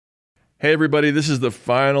Hey everybody, this is the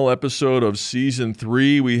final episode of Season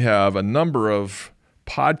 3. We have a number of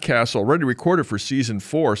podcasts already recorded for Season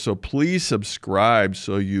 4, so please subscribe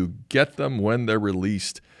so you get them when they're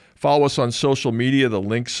released. Follow us on social media. The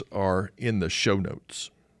links are in the show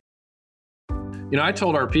notes. You know, I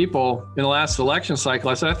told our people in the last election cycle,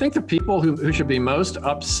 I said, I think the people who should be most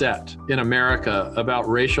upset in America about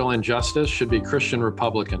racial injustice should be Christian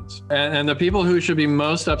Republicans. And the people who should be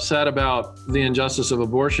most upset about the injustice of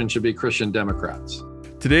abortion should be Christian Democrats.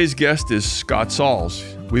 Today's guest is Scott Sauls.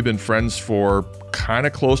 We've been friends for kind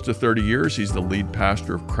of close to 30 years. He's the lead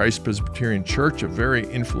pastor of Christ Presbyterian Church, a very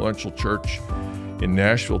influential church in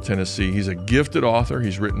Nashville, Tennessee. He's a gifted author.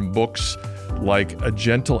 He's written books like A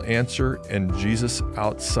Gentle Answer and Jesus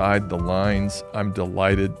Outside the Lines. I'm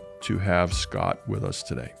delighted to have Scott with us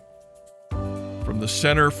today. From the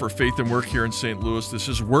Center for Faith and Work here in St. Louis, this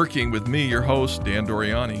is Working with me, your host, Dan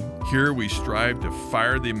Doriani. Here we strive to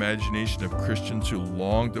fire the imagination of Christians who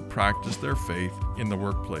long to practice their faith in the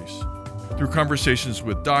workplace. Through conversations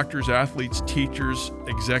with doctors, athletes, teachers,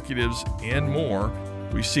 executives, and more,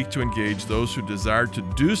 we seek to engage those who desire to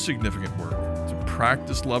do significant work, to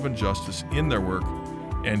practice love and justice in their work,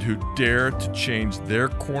 and who dare to change their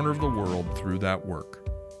corner of the world through that work.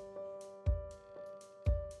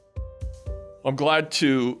 I'm glad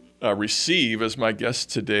to receive as my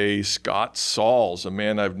guest today Scott Sauls, a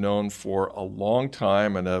man I've known for a long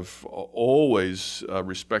time and have always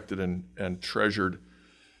respected and treasured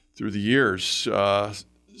through the years.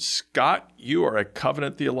 Scott, you are a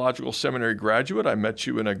Covenant Theological Seminary graduate. I met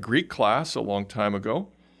you in a Greek class a long time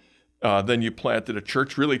ago. Then you planted a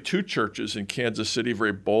church, really two churches in Kansas City,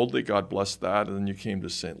 very boldly. God bless that. And then you came to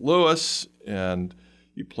St. Louis and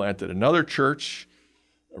you planted another church,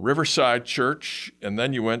 a Riverside Church. And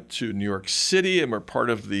then you went to New York City and were part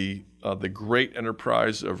of the great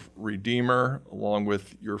enterprise of Redeemer, along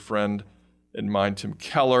with your friend and mine, Tim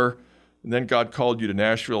Keller. And then God called you to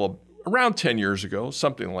Nashville around 10 years ago,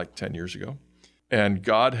 something like 10 years ago. And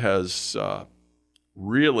God has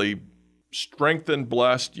really strengthened,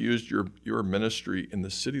 blessed, used your ministry in the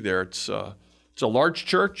city there. It's a large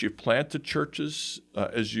church. You've planted churches.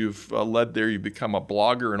 As you've led there, you've become a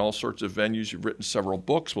blogger in all sorts of venues. You've written several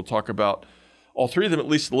books. We'll talk about all three of them at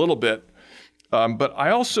least a little bit. But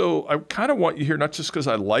I kind of want you here, not just because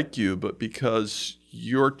I like you, but because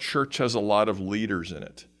your church has a lot of leaders in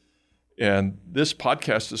it. And this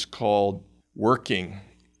podcast is called Working,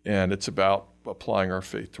 and it's about applying our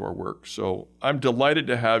faith to our work. So I'm delighted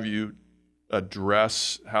to have you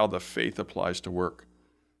address how the faith applies to work.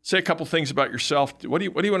 Say a couple things about yourself. What do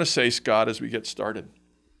you want to say, Scott, as we get started?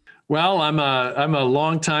 Well, I'm a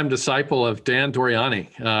longtime disciple of Dan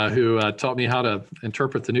Doriani, who taught me how to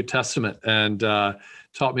interpret the New Testament and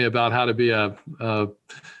taught me about how to be a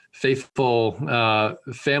faithful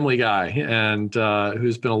family guy, and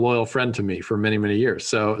who's been a loyal friend to me for many, many years.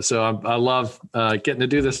 So I love getting to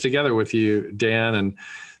do this together with you, Dan, and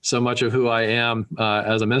so much of who I am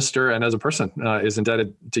as a minister and as a person is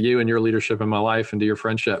indebted to you and your leadership in my life and to your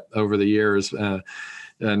friendship over the years.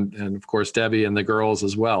 And of course, Debbie and the girls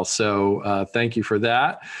as well. So thank you for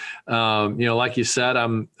that. Like you said,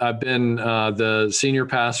 I've been the senior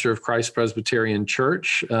pastor of Christ Presbyterian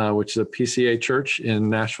Church, which is a PCA church in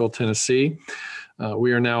Nashville, Tennessee.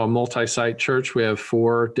 We are now a multi-site church. We have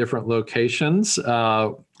 4 different locations,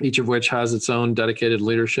 each of which has its own dedicated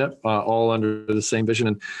leadership, all under the same vision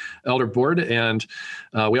and elder board. And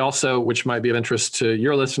we also, which might be of interest to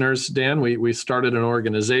your listeners, Dan, we started an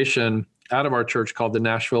organization out of our church called the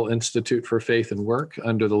Nashville Institute for Faith and Work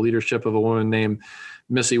under the leadership of a woman named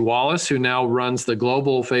Missy Wallace, who now runs the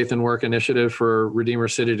Global Faith and Work Initiative for Redeemer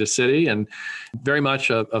City to City, and very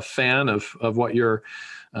much a fan of what you're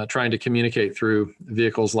trying to communicate through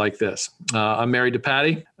vehicles like this. I'm married to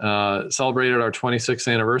Patty, celebrated our 26th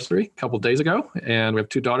anniversary a couple of days ago, and we have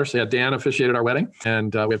 2 daughters. So yeah, Dan officiated our wedding,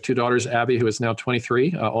 and we have 2 daughters, Abby, who is now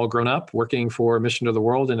 23, all grown up, working for Mission to the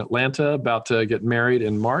World in Atlanta, about to get married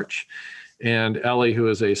in March, and Ellie, who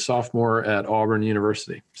is a sophomore at Auburn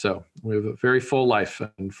University. So we have a very full life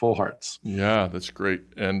and full hearts. Yeah, that's great.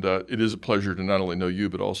 And it is a pleasure to not only know you,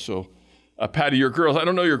 but also Patty, your girls. I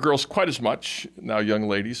don't know your girls quite as much now, young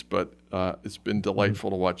ladies, but it's been delightful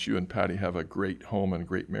to watch you and Patty have a great home and a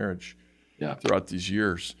great marriage throughout these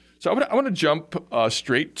years. So I want to jump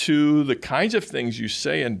straight to the kinds of things you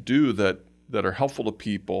say and do that are helpful to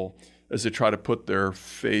people as they try to put their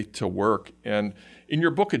faith to work. And in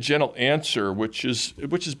your book, A Gentle Answer, which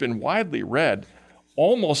has been widely read,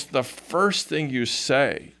 almost the first thing you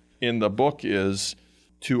say in the book is,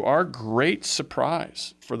 to our great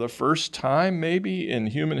surprise, for the first time maybe in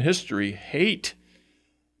human history, hate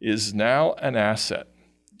is now an asset.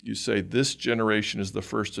 You say this generation is the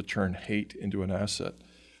first to turn hate into an asset.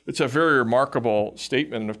 It's a very remarkable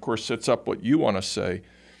statement, and of course sets up what you want to say.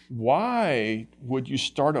 Why would you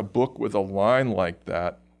start a book with a line like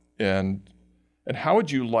that? And how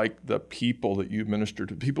would you like the people that you minister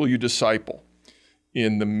to, people you disciple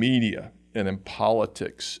in the media and in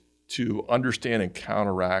politics, to understand and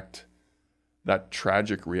counteract that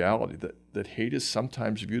tragic reality that hate is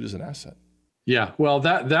sometimes viewed as an asset? Yeah, well,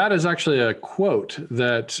 that is actually a quote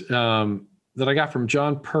that I got from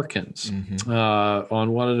John Perkins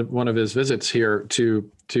on one of his visits here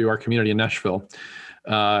to our community in Nashville.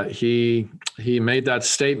 He made that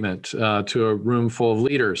statement to a room full of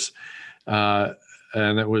leaders,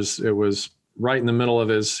 and it was right in the middle of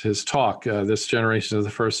his talk. This generation is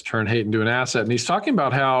the first to turn hate into an asset, and he's talking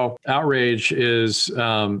about how outrage is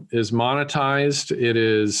monetized.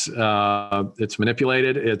 It's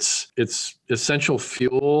manipulated. It's essential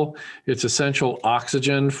fuel. It's essential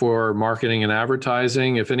oxygen for marketing and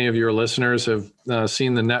advertising. If any of your listeners have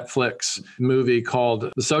seen the Netflix movie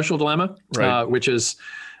called The Social Dilemma, right. Which is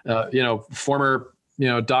former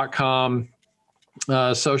 .com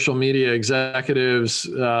social media executives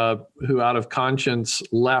who out of conscience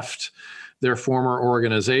left their former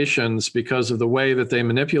organizations because of the way that they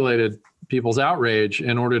manipulated people's outrage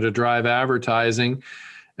in order to drive advertising.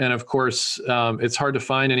 And of course, it's hard to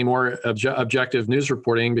find any more objective news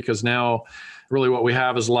reporting, because now really what we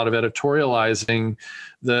have is a lot of editorializing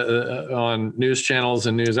on news channels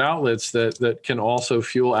and news outlets that can also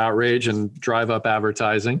fuel outrage and drive up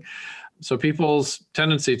advertising. So people's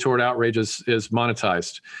tendency toward outrage is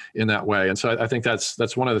monetized in that way. And so I think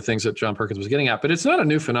that's one of the things that John Perkins was getting at. But it's not a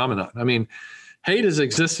new phenomenon. I mean, hate has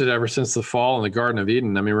existed ever since the fall in the Garden of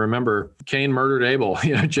Eden. I mean, remember, Cain murdered Abel,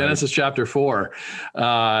 Genesis chapter 4,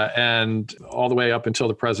 and all the way up until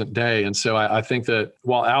the present day. And so I think that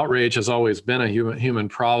while outrage has always been a human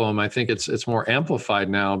problem, I think it's more amplified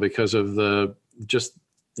now because of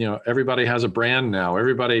everybody has a brand now.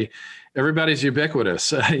 Everybody's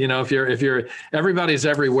ubiquitous. If you're everybody's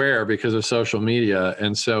everywhere because of social media.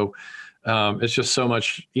 And so it's just so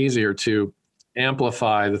much easier to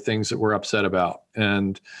amplify the things that we're upset about.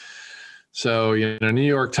 And so, New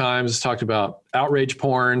York Times talked about outrage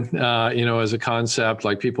porn, as a concept,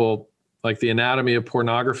 like people, like the anatomy of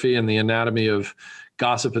pornography and the anatomy of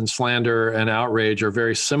gossip and slander and outrage are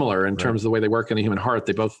very similar in terms of the way they work in the human heart.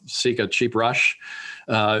 They both seek a cheap rush,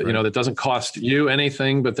 that doesn't cost you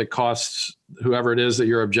anything, but that costs whoever it is that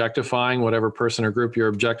you're objectifying, whatever person or group you're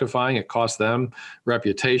objectifying. It costs them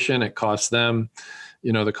reputation. It costs them,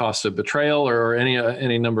 the cost of betrayal or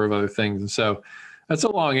any number of other things. And so that's a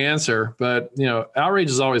long answer, but outrage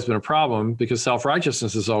has always been a problem because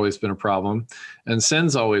self-righteousness has always been a problem and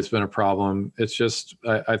sin's always been a problem. It's just,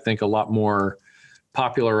 I think, a lot more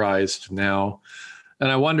popularized now. And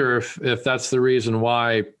I wonder if that's the reason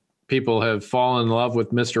why people have fallen in love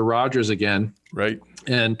with Mr. Rogers again. Right.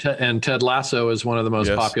 And Ted Lasso is one of the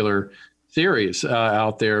most popular series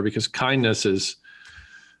out there, because kindness is,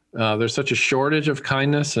 there's such a shortage of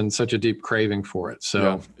kindness and such a deep craving for it.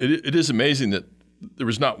 So it is amazing that there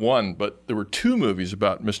was not one, but there were two movies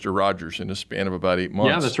about Mr. Rogers in a span of about 8 months.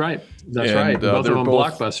 Yeah, that's right. That's right. Both of them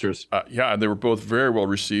blockbusters. They were both very well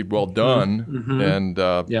received, well done, and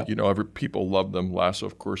people love them. Lasso,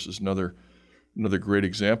 of course, is another great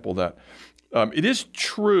example of that. It is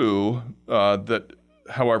true that,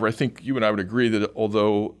 however, I think you and I would agree that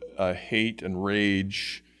although hate and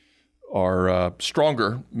rage are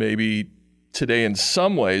stronger, maybe today in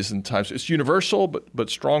some ways and times, it's universal, but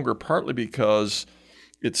stronger partly because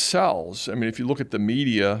it sells. I mean, if you look at the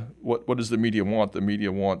media, what does the media want? The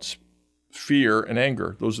media wants fear and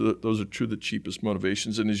anger. Those are two of the cheapest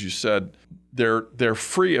motivations. And as you said, they're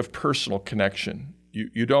free of personal connection.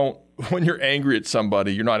 You don't, when you're angry at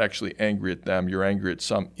somebody, you're not actually angry at them. You're angry at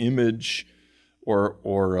some image or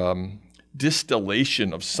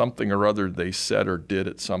distillation of something or other they said or did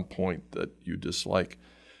at some point that you dislike.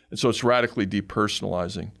 And so it's radically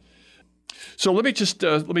depersonalizing. So let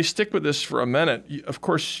me stick with this for a minute. Of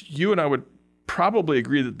course, you and I would probably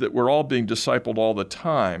agree that we're all being discipled all the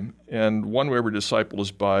time. And one way we're discipled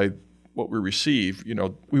is by what we receive.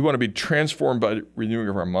 We want to be transformed by the renewing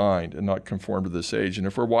of our mind and not conform to this age. And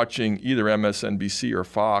if we're watching either MSNBC or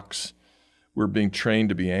Fox, we're being trained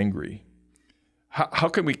to be angry. How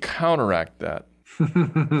can we counteract that?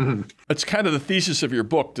 It's kind of the thesis of your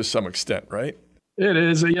book to some extent, right? It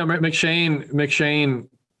is. McShane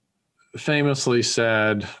famously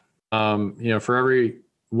said, for every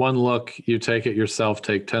one look you take at yourself,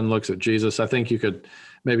 take 10 looks at Jesus. I think you could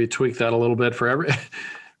maybe tweak that a little bit. For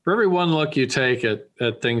every one look you take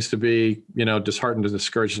at things to be, disheartened and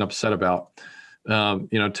discouraged and upset about,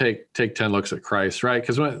 take 10 looks at Christ, right?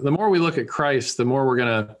 Because the more we look at Christ, the more we're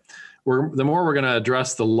gonna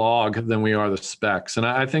address the log than we are the specks. And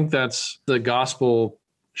I think that's the gospel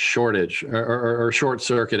shortage or short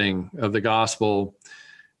circuiting of the gospel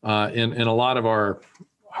in a lot of our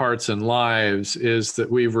hearts and lives, is that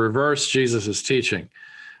we've reversed Jesus's teaching,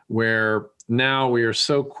 where now we are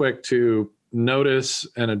so quick to notice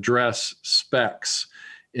and address specks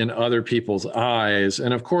in other people's eyes.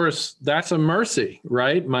 And of course, that's a mercy,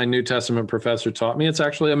 right? My New Testament professor taught me it's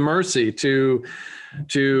actually a mercy to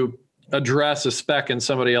address a speck in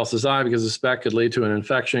somebody else's eye, because a speck could lead to an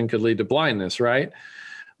infection, could lead to blindness, right?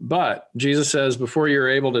 But Jesus says, before you're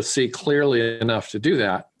able to see clearly enough to do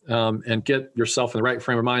that, and get yourself in the right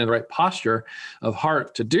frame of mind and the right posture of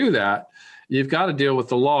heart to do that, you've got to deal with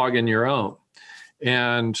the log in your own.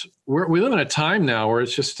 And we live in a time now where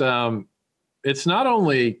it's just, it's not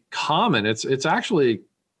only common, it's actually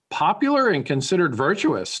popular and considered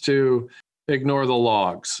virtuous to ignore the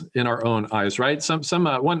logs in our own eyes, right?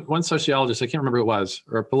 One sociologist, I can't remember who it was,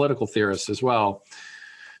 or a political theorist as well,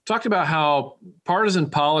 talked about how partisan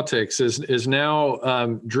politics is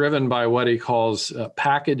now driven by what he calls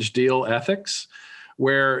package deal ethics,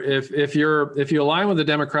 where if you align with the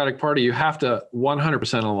Democratic Party, you have to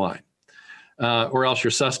 100% align, or else you're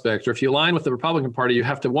suspect. Or if you align with the Republican Party, you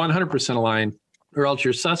have to 100% align, or else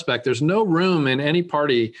you're suspect. There's no room in any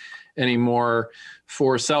party anymore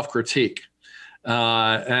for self-critique.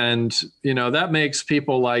 And that makes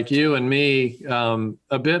people like you and me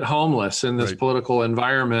a bit homeless in this political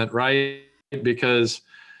environment, right? Because,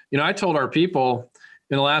 I told our people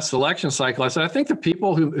in the last election cycle, I said, I think the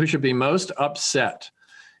people who should be most upset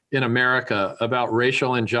in America about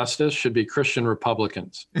racial injustice should be Christian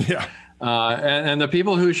Republicans. Yeah. And the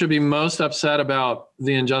people who should be most upset about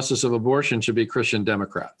the injustice of abortion should be Christian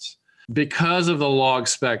Democrats, because of the log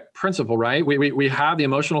spec principle, right? We have the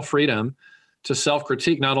emotional freedom to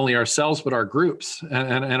self-critique not only ourselves, but our groups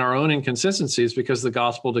and our own inconsistencies, because the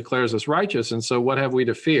gospel declares us righteous. And so what have we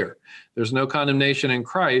to fear? There's no condemnation in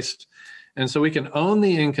Christ. And so we can own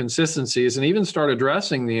the inconsistencies and even start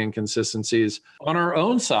addressing the inconsistencies on our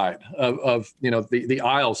own side of the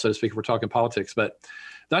aisle, so to speak, if we're talking politics. But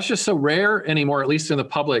that's just so rare anymore, at least in the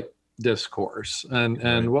public discourse.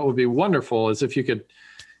 And what would be wonderful is if you could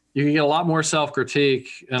get a lot more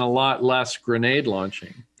self-critique and a lot less grenade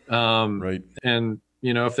launching. Right. And,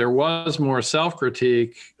 if there was more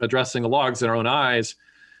self-critique addressing the logs in our own eyes,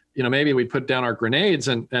 maybe we'd put down our grenades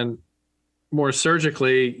and more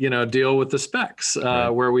surgically, deal with the specks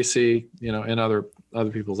where we see, in other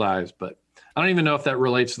people's eyes. But I don't even know if that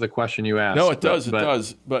relates to the question you asked. No, it does. It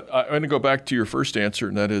does. But I'm going to go back to your first answer,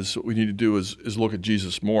 and that is what we need to do is look at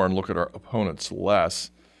Jesus more and look at our opponents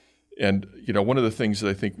less. And, one of the things that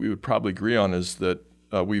I think we would probably agree on is that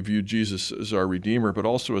we view Jesus as our Redeemer, but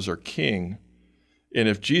also as our King. And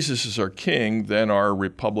if Jesus is our King, then our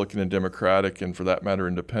Republican and Democratic, and for that matter,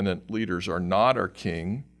 independent leaders are not our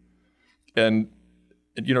King. And,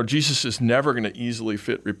 Jesus is never going to easily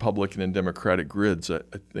fit Republican and Democratic grids. I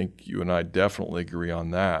think you and I definitely agree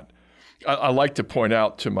on that. I like to point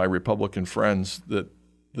out to my Republican friends that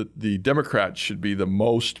the Democrats should be the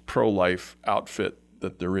most pro-life outfit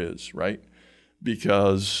that there is, right?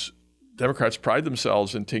 Because Democrats pride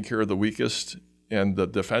themselves in taking care of the weakest and the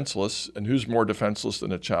defenseless. And who's more defenseless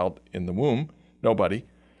than a child in the womb? Nobody.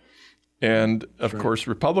 And of course,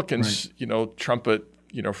 Republicans, trumpet,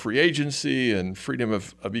 free agency and freedom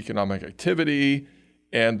of economic activity.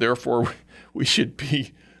 And therefore, we should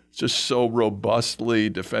be just so robustly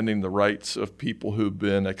defending the rights of people who've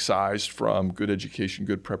been excised from good education,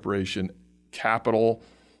 good preparation, capital,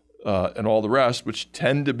 and all the rest, which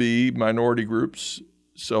tend to be minority groups.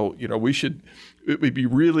 So, it would be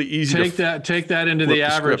really easy take that into the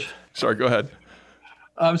average. Sorry, go ahead.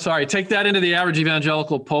 I'm sorry. Take that into the average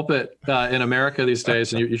evangelical pulpit in America these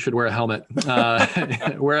days, and you should wear a helmet.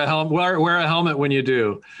 Wear a helmet when you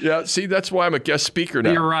do. Yeah, see, that's why I'm a guest speaker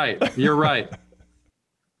now. You're right.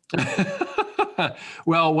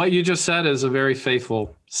 Well, what you just said is a very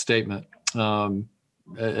faithful statement.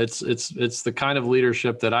 It's the kind of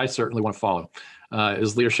leadership that I certainly want to follow.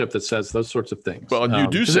 Is leadership that says those sorts of things. Well, and you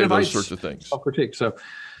do say those sorts of things. Self-critique. So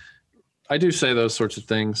I do say those sorts of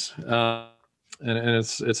things. And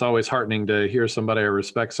it's always heartening to hear somebody I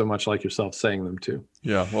respect so much like yourself saying them too.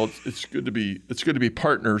 Yeah, well, it's good to be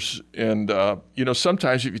partners. And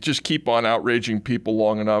sometimes if you just keep on outraging people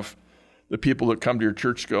long enough, the people that come to your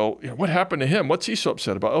church go, what happened to him? What's he so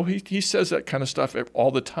upset about? Oh, he says that kind of stuff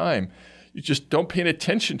all the time. You just don't pay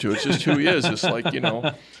attention to it. It's just who he is. It's like,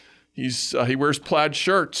 he wears plaid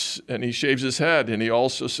shirts and he shaves his head, and he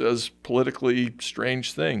also says politically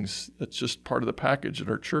strange things. That's just part of the package at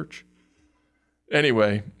our church.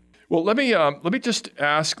 Anyway, well, let me just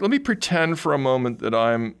ask. Let me pretend for a moment that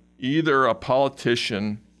I'm either a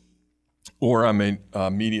politician or I'm a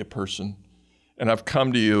media person, and I've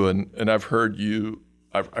come to you and I've heard you.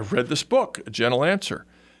 I've read this book, A Gentle Answer,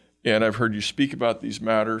 and I've heard you speak about these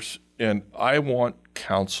matters, and I want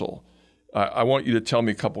counsel. I want you to tell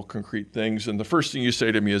me a couple concrete things. And the first thing you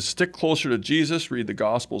say to me is stick closer to Jesus, read the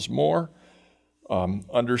Gospels more,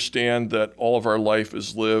 understand that all of our life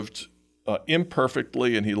is lived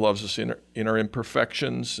imperfectly, and he loves us in our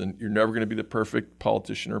imperfections, and you're never going to be the perfect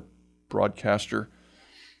politician or broadcaster.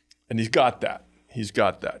 And he's got that.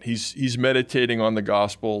 He's meditating on the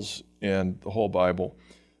Gospels and the whole Bible.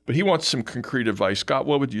 But he wants some concrete advice. Scott,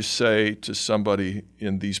 what would you say to somebody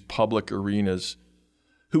in these public arenas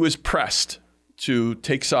who is pressed to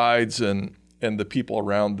take sides and the people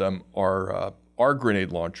around them are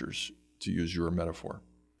grenade launchers, to use your metaphor?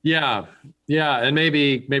 Yeah. And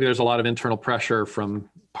maybe there's a lot of internal pressure from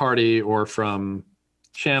party or from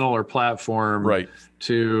channel or platform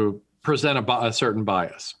to present a certain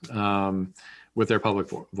bias with their public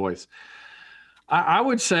voice. I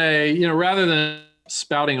would say, rather than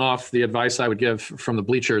spouting off the advice I would give from the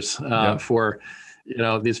bleachers for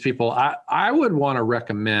these people, I would want to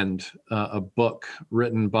recommend a book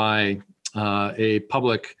written by a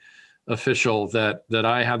public official that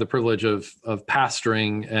I have the privilege of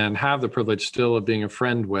pastoring and have the privilege still of being a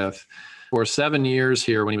friend with for 7 years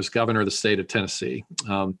here when he was governor of the state of Tennessee,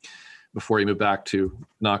 before he moved back to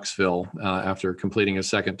Knoxville after completing his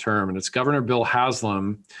second term. And it's Governor Bill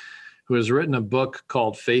Haslam, who has written a book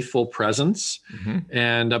called Faithful Presence. Mm-hmm.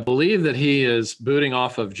 And I believe that he is booting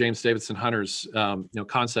off of James Davidson Hunter's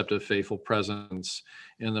concept of faithful presence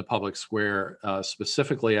in the public square,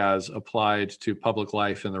 specifically as applied to public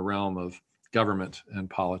life in the realm of government and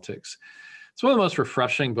politics. It's one of the most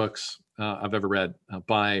refreshing books I've ever read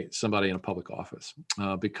by somebody in a public office,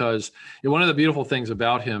 because one of the beautiful things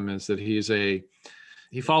about him is that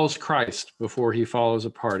he follows Christ before he follows a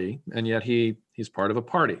party, and yet he's part of a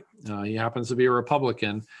party. He happens to be a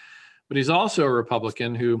Republican, but he's also a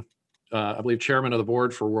Republican who, I believe, chairman of the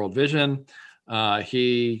board for World Vision.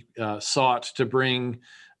 He sought to bring,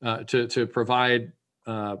 to provide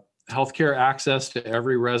healthcare access to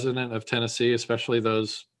every resident of Tennessee, especially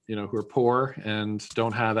those who are poor and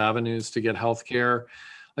don't have avenues to get healthcare.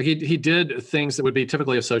 Like he did things that would be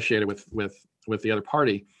typically associated with the other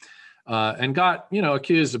party. And got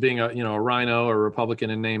accused of being a rhino or Republican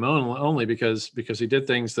in name only because he did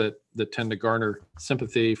things that tend to garner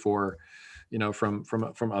sympathy for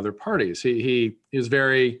from other parties. He is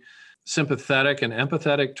very sympathetic and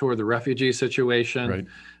empathetic toward the refugee situation, right.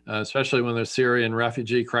 Especially when the Syrian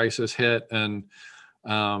refugee crisis hit, and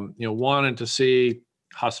wanted to see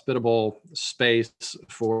hospitable space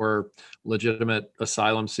for legitimate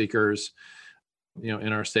asylum seekers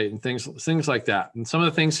in our state, and things like that. And some of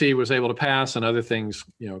the things he was able to pass and other things,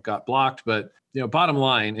 got blocked. But, bottom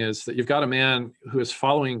line is that you've got a man who is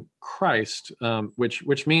following Christ,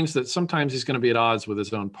 which means that sometimes he's going to be at odds with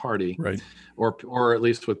his own party, right? Or at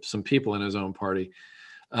least with some people in his own party.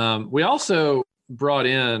 We also brought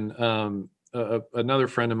in another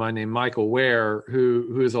friend of mine named Michael Ware,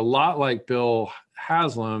 who is a lot like Bill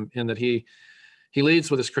Haslam in that he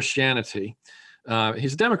leads with his Christianity.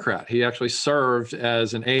 He's a Democrat. He actually served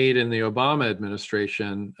as an aide in the Obama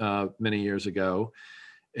administration many years ago,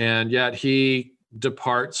 and yet he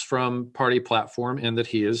departs from party platform in that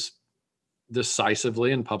he is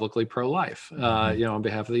decisively and publicly pro-life, on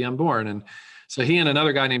behalf of the unborn. And so he and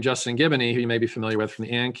another guy named Justin Giboney, who you may be familiar with from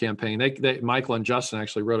the AND campaign, Michael and Justin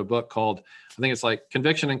actually wrote a book called, I think it's like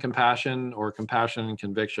Conviction and Compassion, or Compassion and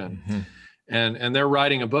Conviction. Mm-hmm. And they're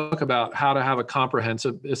writing a book about how to have a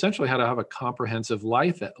comprehensive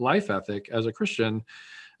life ethic as a Christian.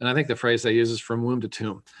 And I think the phrase they use is from womb to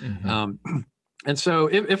tomb. Mm-hmm. And so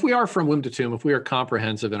if we are from womb to tomb, if we are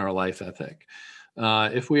comprehensive in our life ethic,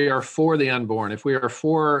 if we are for the unborn, if we are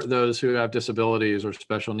for those who have disabilities or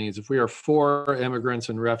special needs, if we are for immigrants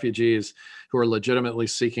and refugees who are legitimately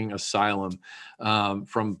seeking asylum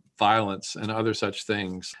from violence and other such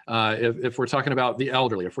things, if we're talking about the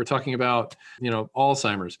elderly, if we're talking about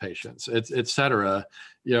Alzheimer's patients, et cetera,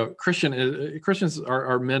 Christians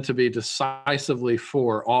are meant to be decisively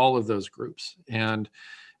for all of those groups, and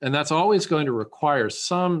that's always going to require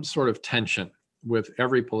some sort of tension with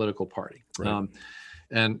every political party. Right.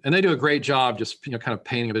 And they do a great job just kind of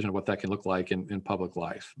painting a vision of what that can look like in public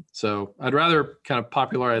life. So I'd rather kind of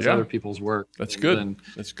popularize other people's work. That's good.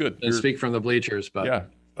 That's good. And speak from the bleachers. But yeah,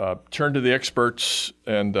 turn to the experts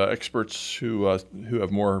and experts who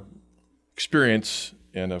have more experience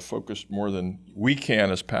and have focused more than we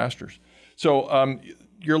can as pastors. So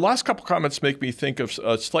your last couple comments make me think of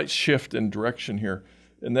a slight shift in direction here,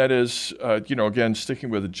 and that is, again, sticking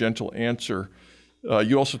with a gentle answer.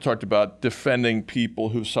 You also talked about defending people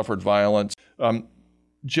who've suffered violence.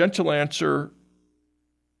 Gentle answer,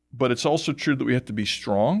 but it's also true that we have to be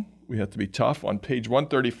strong. We have to be tough. On page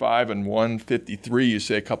 135 and 153, you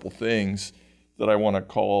say a couple things that I want to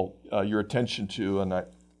call your attention to, and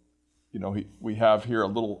we have here a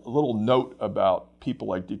little note about people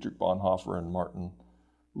like Dietrich Bonhoeffer and Martin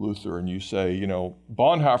Luther, and you say,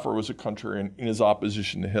 Bonhoeffer was a contrarian in his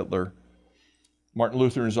opposition to Hitler. Martin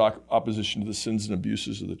Luther in his opposition to the sins and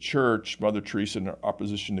abuses of the church. Mother Teresa in her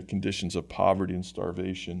opposition to conditions of poverty and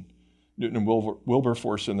starvation. Newton and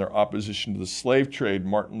Wilberforce in their opposition to the slave trade.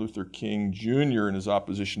 Martin Luther King Jr. in his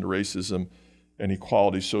opposition to racism and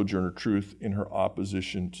equality. Sojourner Truth in her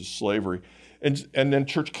opposition to slavery. And then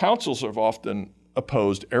church councils have often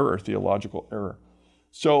opposed error, theological error.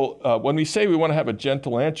 So when we say we want to have a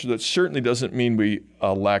gentle answer, that certainly doesn't mean we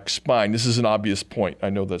lack spine. This is an obvious point. I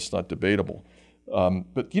know that's not debatable.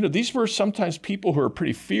 But these were sometimes people who are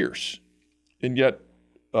pretty fierce, and yet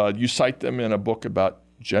you cite them in a book about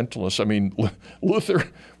gentleness. I mean,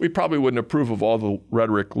 Luther, we probably wouldn't approve of all the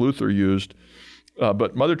rhetoric Luther used,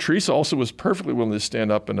 but Mother Teresa also was perfectly willing to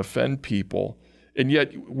stand up and offend people, and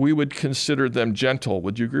yet we would consider them gentle.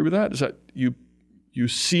 Would you agree with that? Is that you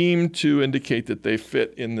seem to indicate that they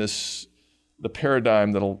fit in the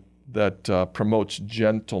paradigm that promotes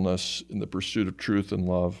gentleness in the pursuit of truth and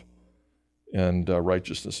love and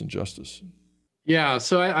righteousness and justice. Yeah,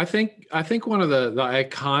 so I think one of the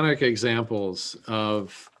iconic examples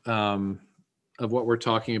of what we're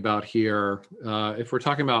talking about here, if we're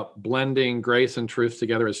talking about blending grace and truth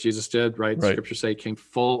together as Jesus did, right? Scripture say came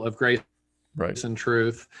full of grace and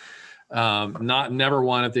truth, never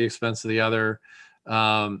one at the expense of the other,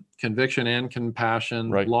 conviction and compassion,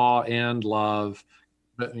 law and love.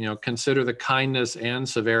 Consider the kindness and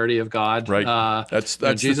severity of God. Right. That's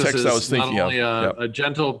Jesus the text I was thinking of. A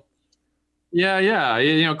gentle.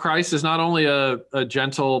 Yeah. Christ is not only a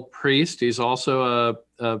gentle priest; he's also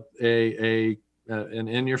an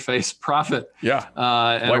in-your-face prophet. Yeah.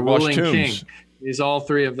 And a ruling king. He's all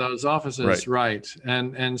three of those offices. Right.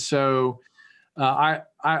 And so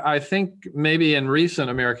I think maybe in recent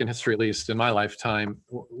American history, at least in my lifetime,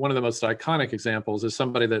 one of the most iconic examples is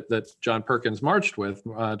somebody that John Perkins marched with,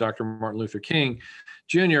 Dr. Martin Luther King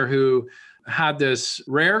Jr., who had this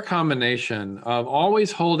rare combination of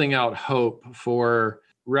always holding out hope for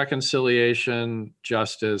reconciliation,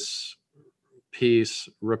 justice, peace,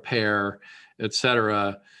 repair,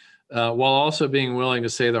 etc., while also being willing to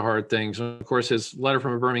say the hard things. And of course, his letter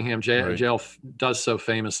from a Birmingham jail does so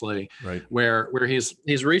famously, where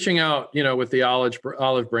he's reaching out, with the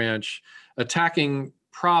olive branch, attacking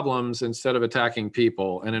problems instead of attacking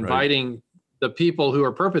people, and inviting the people who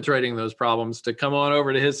are perpetrating those problems to come on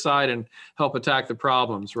over to his side and help attack the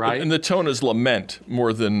problems. Right. And the tone is lament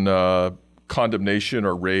more than condemnation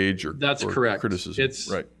or rage or correct. Criticism.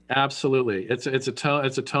 It's absolutely. It's a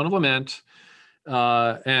tone of lament.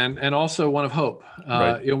 And also one of hope.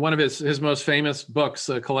 One of his most famous books,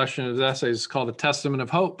 a collection of essays called A Testament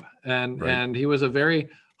of Hope. And he was a very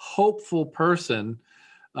hopeful person,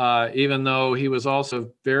 even though he was also a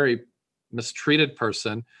very mistreated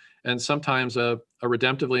person, and sometimes a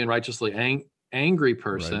redemptively and righteously angry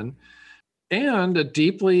person, and a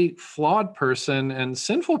deeply flawed person and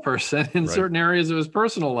sinful person in certain areas of his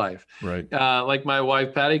personal life. Like my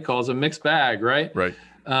wife, Patty, calls a mixed bag, right?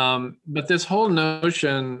 But this whole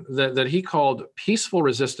notion that he called peaceful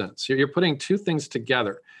resistance, you're putting two things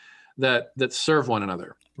together that serve one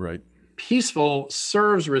another. Peaceful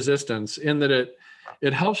serves resistance in that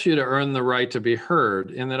it helps you to earn the right to be heard,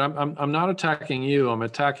 in that I'm not attacking you, I'm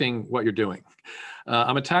attacking what you're doing.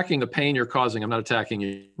 I'm attacking the pain you're causing, I'm not attacking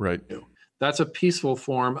you. That's a peaceful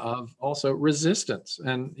form of also resistance,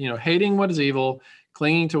 and hating what is evil,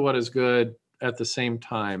 clinging to what is good at the same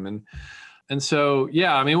time. And so,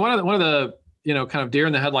 one of the kind of deer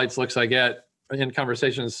in the headlights looks I get in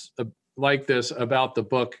conversations like this about the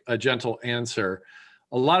book, A Gentle Answer.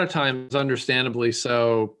 A lot of times, understandably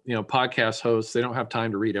so, podcast hosts, they don't have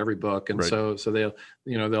time to read every book. And so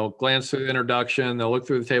they'll glance through the introduction, they'll look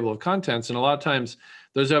through the table of contents. And a lot of times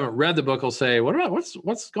those who haven't read the book will say,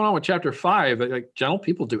 what's going on with chapter 5? Like, gentle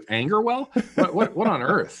people do anger well? What on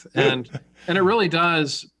earth? And it really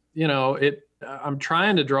does, I'm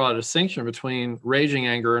trying to draw a distinction between raging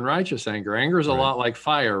anger and righteous anger. Anger is a lot like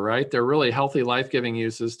fire, right? They're really healthy, life-giving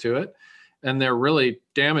uses to it. And they're really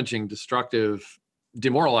damaging, destructive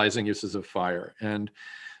demoralizing uses of fire. And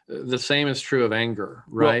the same is true of anger,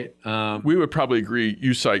 right? Well, we would probably agree.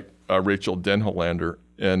 You cite Rachel Denhollander,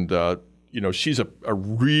 and she's a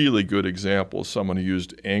really good example of someone who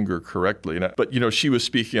used anger correctly. But she was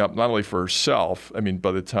speaking up not only for herself. I mean,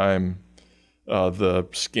 by the time the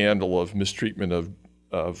scandal of mistreatment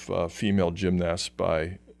of female gymnasts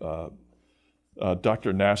by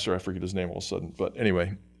Dr. Nasser, I forget his name all of a sudden, but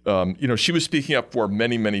anyway, she was speaking up for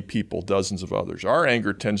many, many people, dozens of others. Our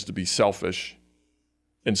anger tends to be selfish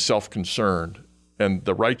and self-concerned, and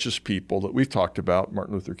the righteous people that we've talked about,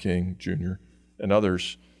 Martin Luther King Jr. and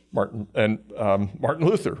others, Martin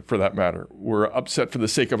Luther, for that matter, were upset for the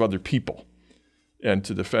sake of other people and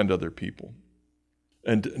to defend other people.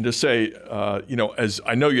 And to say, as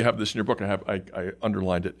I know you have this in your book, I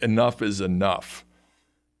underlined it, enough is enough.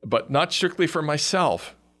 But not strictly for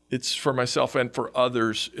myself. It's for myself and for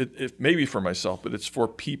others. It may be for myself, but it's for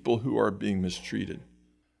people who are being mistreated.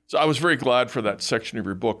 So I was very glad for that section of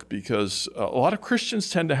your book, because a lot of Christians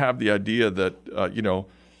tend to have the idea that,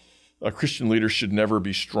 a Christian leader should never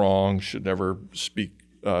be strong, should never speak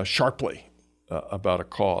sharply about a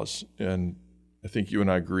cause. And I think you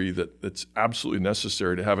and I agree that it's absolutely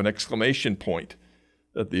necessary to have an exclamation point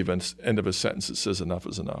at the end of a sentence that says enough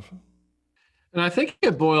is enough. And I think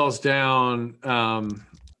it boils down,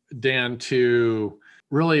 Dan, to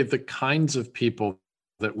really the kinds of people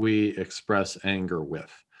that we express anger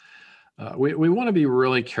with. We want to be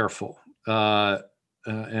really careful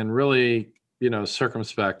and really,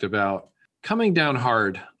 circumspect about coming down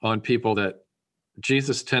hard on people that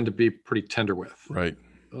Jesus tend to be pretty tender with. Right.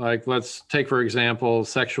 Like, let's take, for example,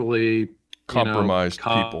 sexually compromised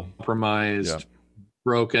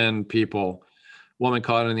broken people. Woman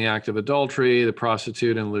caught in the act of adultery, the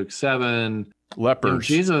prostitute in Luke 7. Lepers.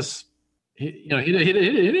 Jesus, he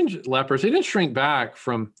didn't lepers. He didn't shrink back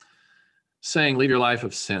from saying, "Lead your life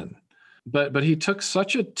of sin," but he took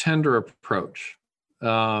such a tender approach,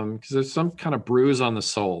 because there's some kind of bruise on the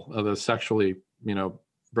soul of a sexually,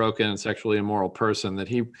 broken and sexually immoral person that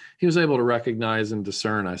he was able to recognize and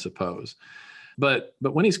discern, I suppose. But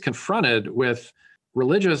when he's confronted with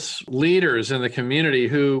religious leaders in the community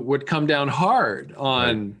who would come down hard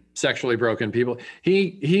on sexually broken people,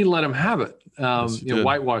 he let them have it.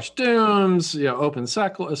 Whitewashed tombs, open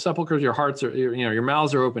sepulchres, your hearts are, your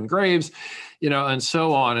mouths are open graves, and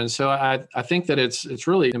so on. And so I think that it's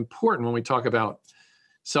really important when we talk about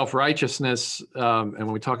self-righteousness, and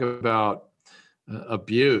when we talk about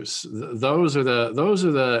abuse, those are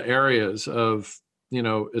the areas of,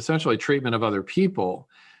 essentially treatment of other people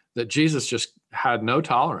that Jesus just had no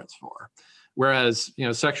tolerance for. Whereas,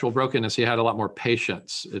 sexual brokenness, he had a lot more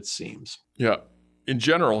patience, it seems. Yeah. In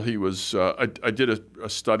general, he was, I did a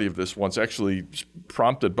study of this once, actually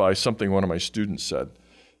prompted by something one of my students said,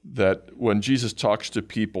 that when Jesus talks to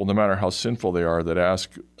people, no matter how sinful they are, that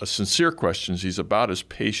ask sincere questions, he's about as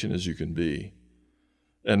patient as you can be.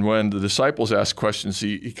 And when the disciples ask questions,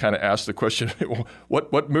 he kind of asks the question,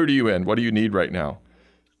 what mood are you in? What do you need right now?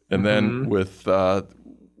 And then with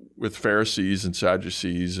Pharisees and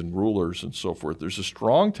Sadducees and rulers and so forth, there's a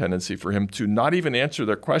strong tendency for him to not even answer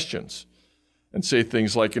their questions and say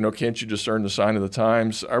things like, can't you discern the sign of the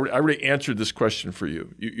times? I already answered this question for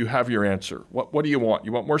you. You have your answer. What do you want?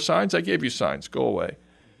 You want more signs? I gave you signs. Go away.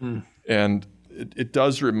 And it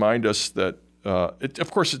does remind us that,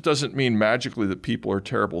 of course, it doesn't mean magically that people are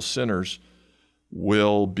terrible sinners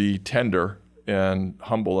will be tender and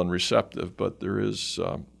humble and receptive, but there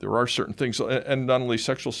are certain things, and not only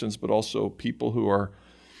sexual sins, but also people who are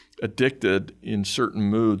addicted in certain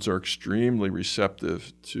moods are extremely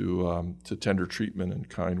receptive to tender treatment and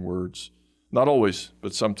kind words. Not always,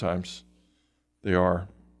 but sometimes they are.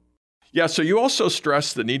 Yeah, so you also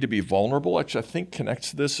stress the need to be vulnerable, which I think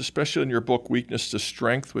connects to this, especially in your book, Weakness to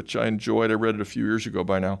Strength, which I enjoyed. I read it a few years ago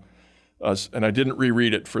by now. And I didn't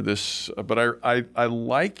reread it for this, but I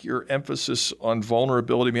like your emphasis on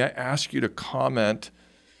vulnerability. May I ask you to comment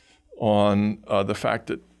on the fact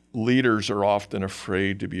that leaders are often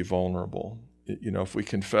afraid to be vulnerable? If we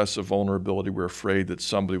confess a vulnerability, we're afraid that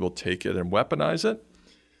somebody will take it and weaponize it,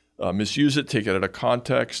 misuse it, take it out of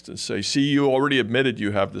context, and say, "See, you already admitted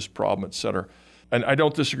you have this problem," et cetera. And I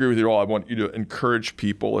don't disagree with you at all. I want you to encourage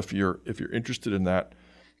people, if you're interested in that,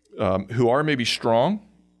 who are maybe strong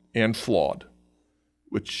and flawed,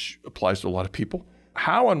 which applies to a lot of people.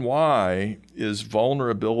 How and why is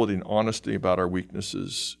vulnerability and honesty about our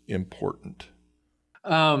weaknesses important?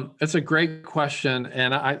 It's a great question.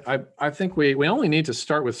 And I think we only need to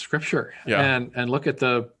start with Scripture and look at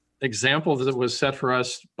the example that was set for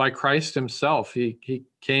us by Christ himself. He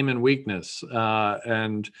came in weakness.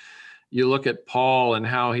 And you look at Paul and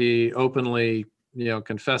how he openly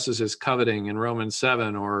confesses his coveting in Romans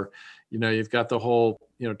 7, or, you've got the whole,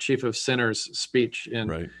 chief of sinners speech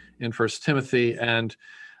in First Timothy. And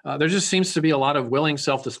there just seems to be a lot of willing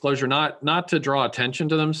self-disclosure, not to draw attention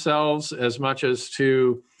to themselves as much as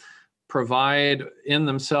to provide in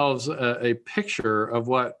themselves a picture of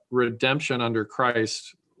what redemption under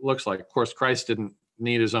Christ looks like. Of course, Christ didn't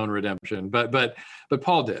need his own redemption, but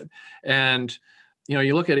Paul did. And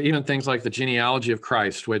you look at even things like the genealogy of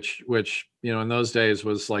Christ, which in those days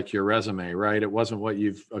was like your resume, right? It wasn't what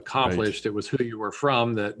you've accomplished; It was who you were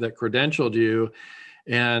from that credentialed you.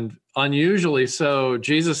 And unusually so,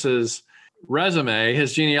 Jesus's resume,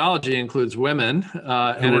 his genealogy, includes women,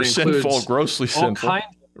 and were it sinful, grossly sinful.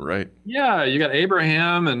 Right. Yeah, you got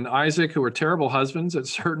Abraham and Isaac, who were terrible husbands at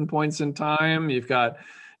certain points in time. You've got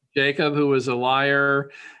Jacob, who was a liar.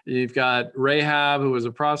 You've got Rahab, who was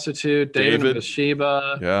a prostitute. David and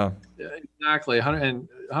Bathsheba. Yeah. Exactly,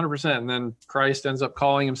 100%. And then Christ ends up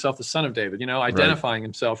calling himself the Son of David, identifying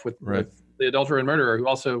himself with the adulterer and murderer, who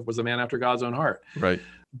also was a man after God's own heart. Right.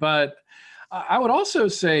 But I would also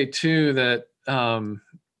say, too, that,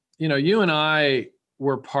 you and I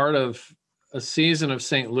were part of a season of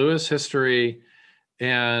St. Louis history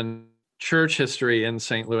and church history in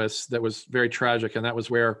St. Louis that was very tragic. And that was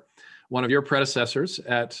where one of your predecessors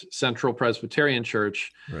at Central Presbyterian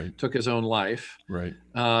Church took his own life. Right.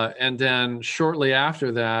 And then shortly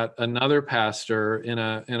after that, another pastor in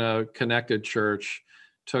a connected church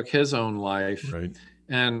took his own life. Right.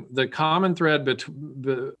 And the common thread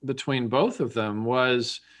between both of them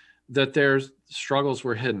was that their struggles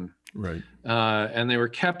were hidden. Right. And they were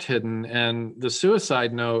kept hidden. And the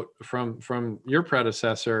suicide note from your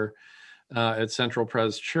predecessor at Central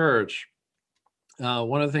Pres Church,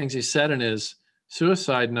 one of the things he said in his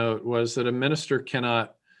suicide note was that a minister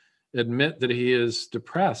cannot admit that he is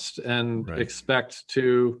depressed and expect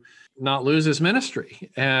to not lose his ministry.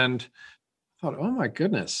 And I thought, oh my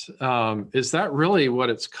goodness, is that really what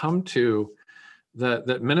it's come to?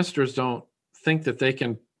 That ministers don't think that they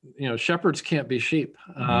can, shepherds can't be sheep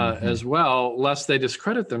as well, lest they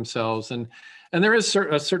discredit themselves. And there is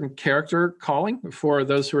a certain character calling for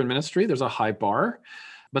those who are in ministry. There's a high bar,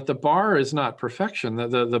 but the bar is not perfection.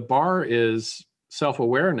 The bar is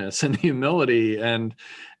self-awareness and humility and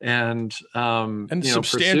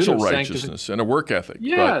substantial righteousness and a work ethic.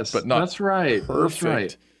 Yes, but not that's right. Perfect. That's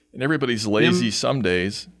right. And everybody's lazy some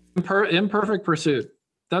days. Imperfect pursuit.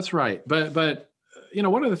 That's right. But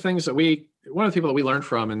one of the people that we learned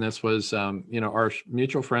from in this was our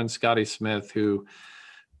mutual friend Scotty Smith, who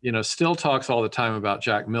still talks all the time about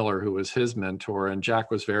Jack Miller, who was his mentor, and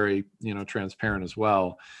Jack was very transparent as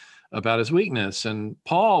well about his weakness, and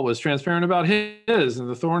Paul was transparent about his and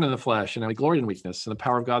the thorn in the flesh, and he gloried in weakness and the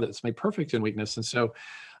power of God that's made perfect in weakness. And so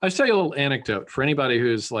I'll tell you a little anecdote for anybody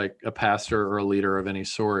who's like a pastor or a leader of any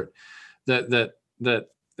sort that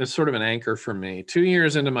is sort of an anchor for me. 2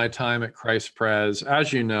 years into my time at Christ Pres,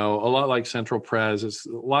 as you know, a lot like Central Pres, a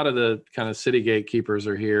lot of the kind of city gatekeepers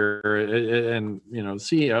are here, and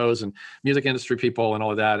CEOs and music industry people and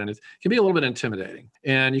all of that, and it can be a little bit intimidating.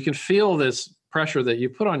 And you can feel this pressure that you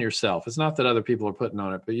put on yourself. It's not that other people are putting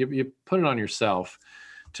on it, but you put it on yourself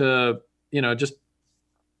to just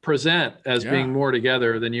present as being more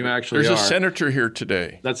together than you actually are. There's a senator here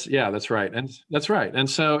today. That's right. And that's right. And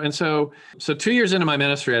so 2 years into my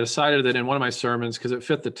ministry, I decided that in one of my sermons, because it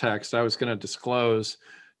fit the text, I was going to disclose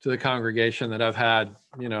to the congregation that I've had,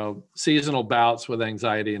 seasonal bouts with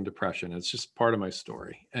anxiety and depression. It's just part of my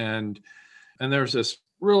story. And there's this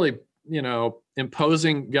really,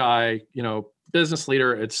 imposing guy, business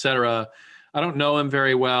leader, et cetera. I don't know him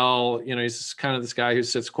very well. He's kind of this guy who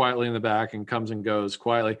sits quietly in the back and comes and goes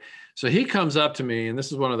quietly. So he comes up to me, and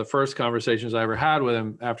this is one of the first conversations I ever had with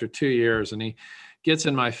him after 2 years. And he gets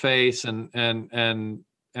in my face, and I'm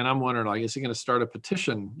wondering, like, is he going to start a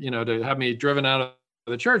petition, to have me driven out of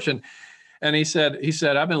the church? And he said,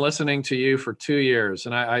 I've been listening to you for 2 years,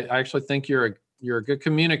 and I actually think you're a good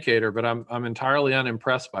communicator, but I'm entirely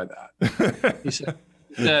unimpressed by that.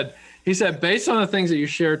 He said, based on the things that you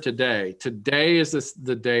shared today is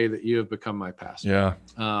the day that you have become my pastor.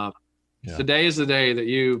 Today is the day that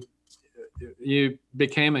you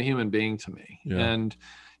became a human being to me. And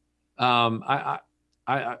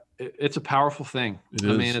it's a powerful thing.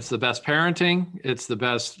 It's the best parenting. It's the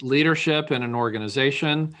best leadership in an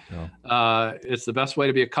organization. It's the best way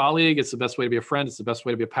to be a colleague. It's the best way to be a friend. It's the best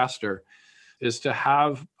way to be a pastor, is to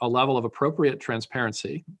have a level of appropriate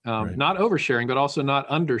transparency, not oversharing, but also not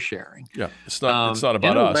undersharing. Yeah, it's not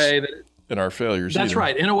about us and our failures. That's either.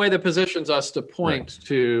 Right. In a way that positions us to point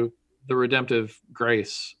to the redemptive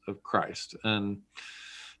grace of Christ and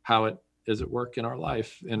how it is at work in our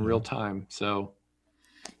life in real time. So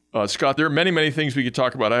Scott, there are many, many things we could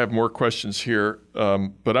talk about. I have more questions here,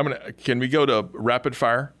 but can we go to rapid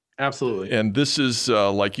fire? Absolutely. And this is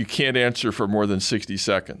like you can't answer for more than 60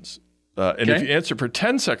 seconds. And if you answer for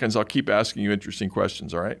 10 seconds, I'll keep asking you interesting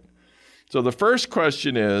questions, all right? So the first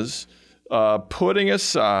question is, putting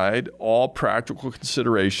aside all practical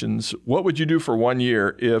considerations, what would you do for 1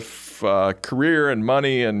 year if career and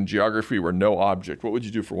money and geography were no object? What would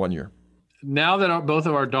you do for 1 year? Now that both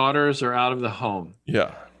of our daughters are out of the home,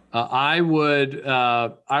 I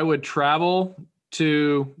would travel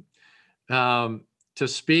to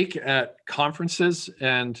speak at conferences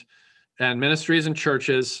and ministries and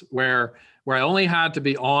churches where I only had to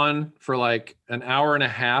be on for like an hour and a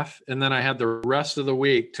half, and then I had the rest of the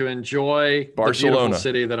week to enjoy Barcelona, the beautiful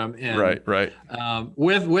city that I'm in. Right.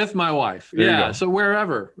 With my wife. So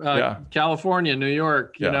wherever, California, New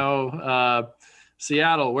York,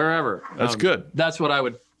 Seattle, wherever. That's good. That's what I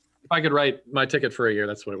would. If I could write my ticket for a year,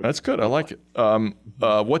 that's what it would. That's good. I like it.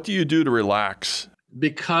 What do you do to relax?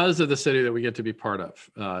 Because of the city that we get to be part of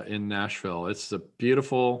in Nashville. It's a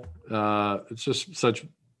beautiful, it's just such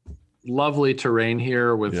lovely terrain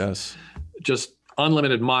here with just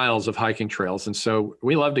unlimited miles of hiking trails. And so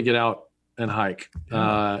we love to get out and hike.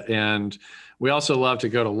 And we also love to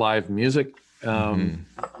go to live music. And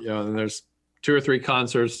there's 2 or 3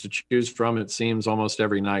 concerts to choose from, it seems, almost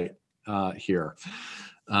every night here.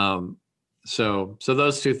 So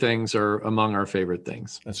those 2 things are among our favorite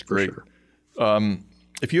things. That's great. Sure.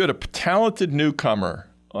 If you had a talented newcomer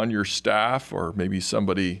on your staff or maybe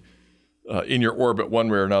somebody in your orbit one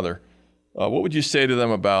way or another, what would you say to them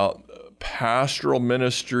about pastoral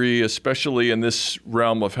ministry, especially in this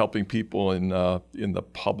realm of helping people in the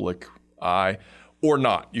public eye, or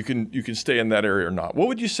not? You can stay in that area or not. What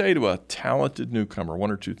would you say to a talented newcomer?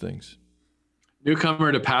 1 or 2 things.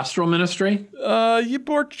 Newcomer to pastoral ministry?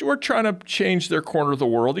 We're trying to change their corner of the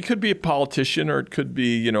world. It could be a politician, or it could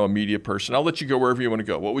be a media person. I'll let you go wherever you want to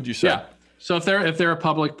go. What would you say? Yeah. So if they're a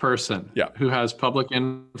public person who has public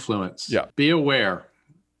influence, be aware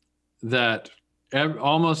that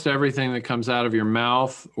almost everything that comes out of your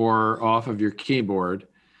mouth or off of your keyboard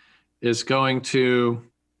is going to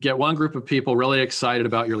get one group of people really excited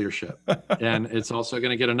about your leadership, and it's also going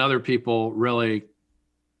to get another people really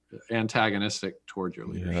antagonistic toward your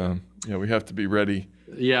leadership. Yeah, we have to be ready.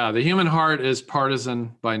 Yeah, the human heart is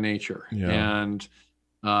partisan by nature, and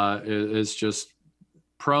is just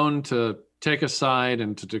prone to take a side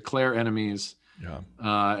and to declare enemies,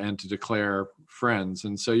 and to declare friends.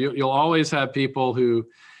 And so you'll always have people who,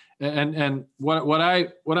 and what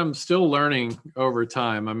I'm still learning over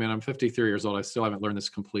time. I mean, I'm 53 years old. I still haven't learned this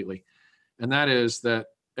completely, and that is that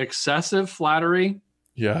excessive flattery,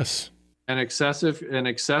 and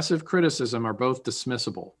excessive criticism are both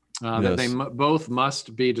dismissible. That they both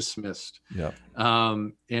must be dismissed.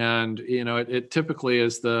 And it typically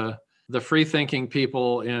is the free-thinking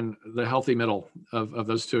people in the healthy middle of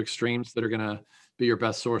those 2 extremes that are going to be your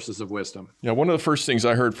best sources of wisdom. Yeah, one of the first things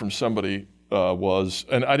I heard from somebody was,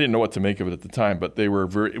 and I didn't know what to make of it at the time, but it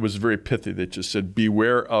was very pithy. They just said,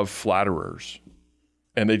 "Beware of flatterers,"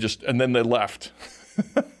 and then they left.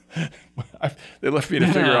 They left me to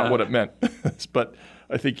figure out what it meant. But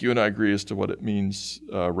I think you and I agree as to what it means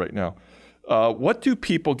right now. What do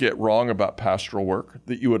people get wrong about pastoral work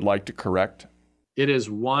that you would like to correct? It is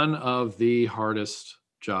one of the hardest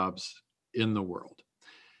jobs in the world.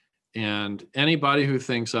 And anybody who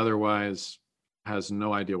thinks otherwise has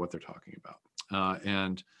no idea what they're talking about.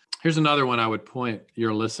 And here's another one I would point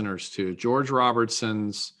your listeners to. George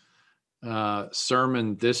Robertson's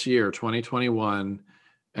sermon this year, 2021,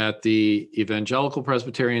 at the Evangelical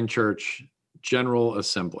Presbyterian Church General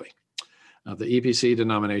Assembly, the EPC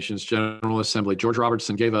denomination's General Assembly. George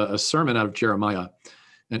Robertson gave a sermon out of Jeremiah.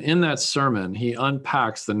 And in that sermon, he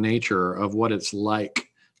unpacks the nature of what it's like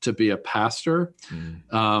to be a pastor.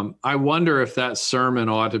 I wonder if that sermon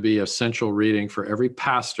ought to be essential reading for every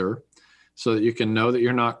pastor so that you can know that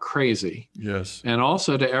you're not crazy. Yes. And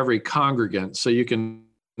also to every congregant so you can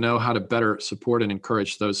know how to better support and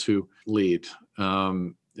encourage those who lead,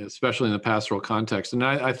 especially in the pastoral context. And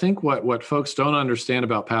I think what folks don't understand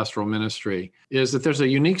about pastoral ministry is that there's a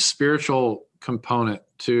unique spiritual component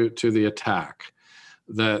to the attack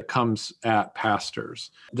that comes at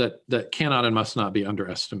pastors that cannot and must not be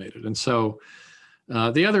underestimated. And so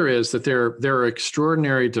the other is that there are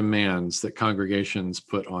extraordinary demands that congregations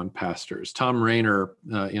put on pastors. Tom Rainer,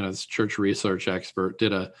 this church research expert,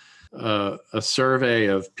 did a survey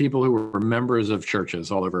of people who were members of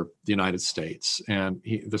churches all over the United States. And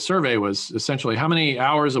the survey was essentially, how many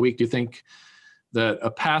hours a week do you think that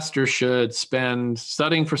a pastor should spend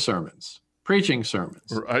studying for sermons? preaching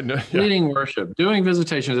sermons, I know, yeah. leading worship, doing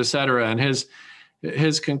visitations, etc. And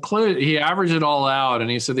he averaged it all out, and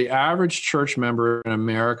he said the average church member in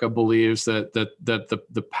America believes that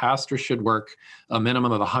the pastor should work a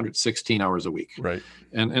minimum of 116 hours a week. Right.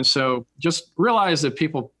 And so just realize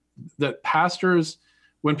that pastors,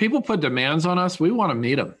 when people put demands on us, we want to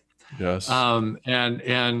meet them. Yes.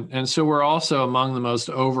 And so we're also among the most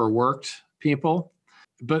overworked people,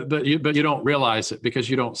 but you don't realize it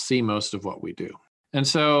because you don't see most of what we do. And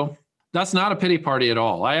so that's not a pity party at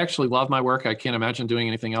all. I actually love my work. I can't imagine doing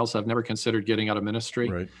anything else. I've never considered getting out of ministry.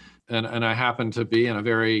 Right. And I happen to be in a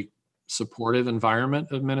very supportive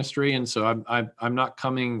environment of ministry. And so I'm not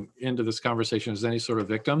coming into this conversation as any sort of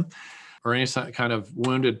victim or any kind of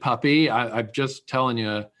wounded puppy. I'm just telling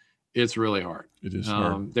you, it's really hard. It is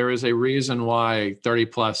hard. There is a reason why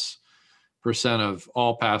 30+% of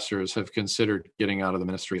all pastors have considered getting out of the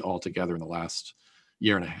ministry altogether in the last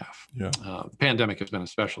year and a half. Yeah. Pandemic has been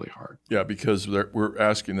especially hard. Yeah, because we're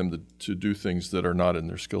asking them to do things that are not in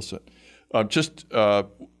their skill set.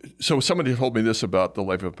 So somebody told me this about the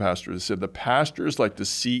life of a pastor. They said the pastor is like the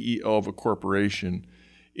CEO of a corporation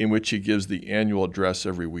in which he gives the annual address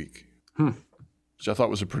every week. Which I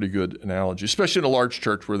thought was a pretty good analogy, especially in a large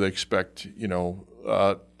church where they expect,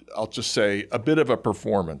 I'll just say a bit of a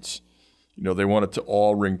performance. They want it to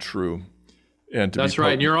all ring true. And that's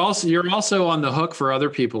right. And you're also on the hook for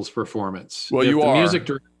other people's performance. Well, you are.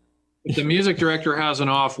 If the music director has an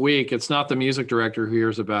off week, it's not the music director who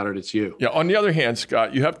hears about it, it's you. Yeah. On the other hand,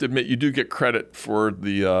 Scott, you have to admit you do get credit for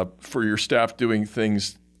for your staff doing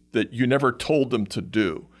things that you never told them to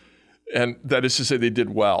do. And that is to say they did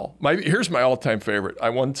well. Here's my all-time favorite. I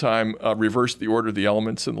one time reversed the order of the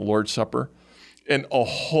elements in the Lord's Supper, and a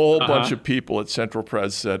whole bunch of people at Central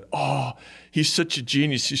Pres said, "Oh, he's such a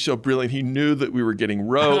genius. He's so brilliant. He knew that we were getting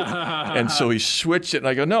rote, and so he switched it." And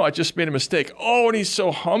I go, "No, I just made a mistake." "Oh, and he's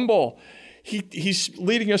so humble. He's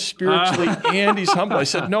leading us spiritually, and he's humble." I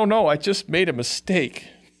said, "No, I just made a mistake."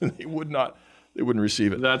 They wouldn't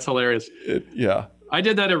receive it. That's hilarious. Yeah. I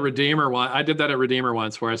did that at Redeemer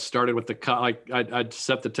once, where I started with the cup. I'd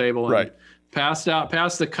set the table and passed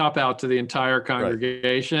the cup out to the entire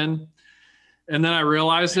congregation. Right. And then I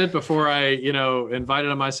realized it before I, invited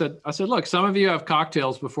them. I said, look, some of you have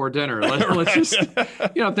cocktails before dinner. Let's just,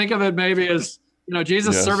 think of it maybe as,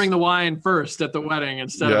 Jesus serving the wine first at the wedding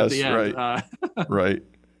instead of at the end. Right. Right.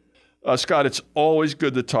 Scott, it's always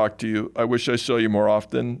good to talk to you. I wish I saw you more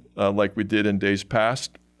often, like we did in days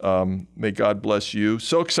past. May God bless you.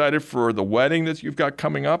 So excited for the wedding that you've got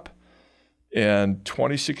coming up, and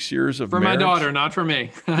 26 years of marriage. For my daughter, not for me.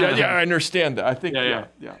 Yeah, I understand that. I think, yeah.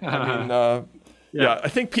 I mean, I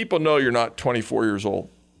think people know you're not 24 years old.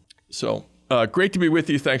 So great to be with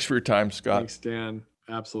you. Thanks for your time, Scott. Thanks, Dan.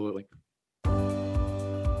 Absolutely.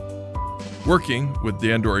 Working with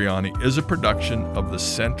Dan Doriani is a production of the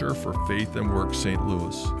Center for Faith and Work St.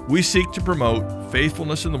 Louis. We seek to promote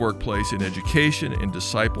faithfulness in the workplace, in education, in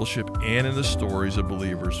discipleship, and in the stories of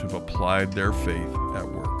believers who've applied their faith at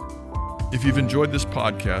work. If you've enjoyed this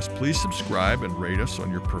podcast, please subscribe and rate us on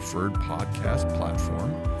your preferred podcast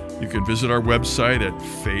platform. You can visit our website at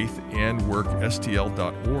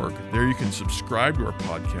faithandworkstl.org. There you can subscribe to our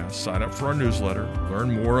podcast, sign up for our newsletter,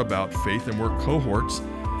 learn more about Faith and Work cohorts,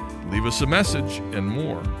 leave us a message, and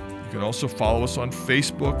more. You can also follow us on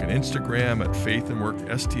Facebook and Instagram at Faith and Work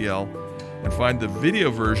STL, and find the video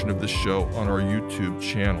version of this show on our YouTube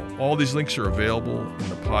channel. All these links are available in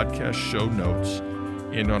the podcast show notes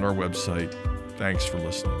and on our website. Thanks for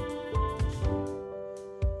listening.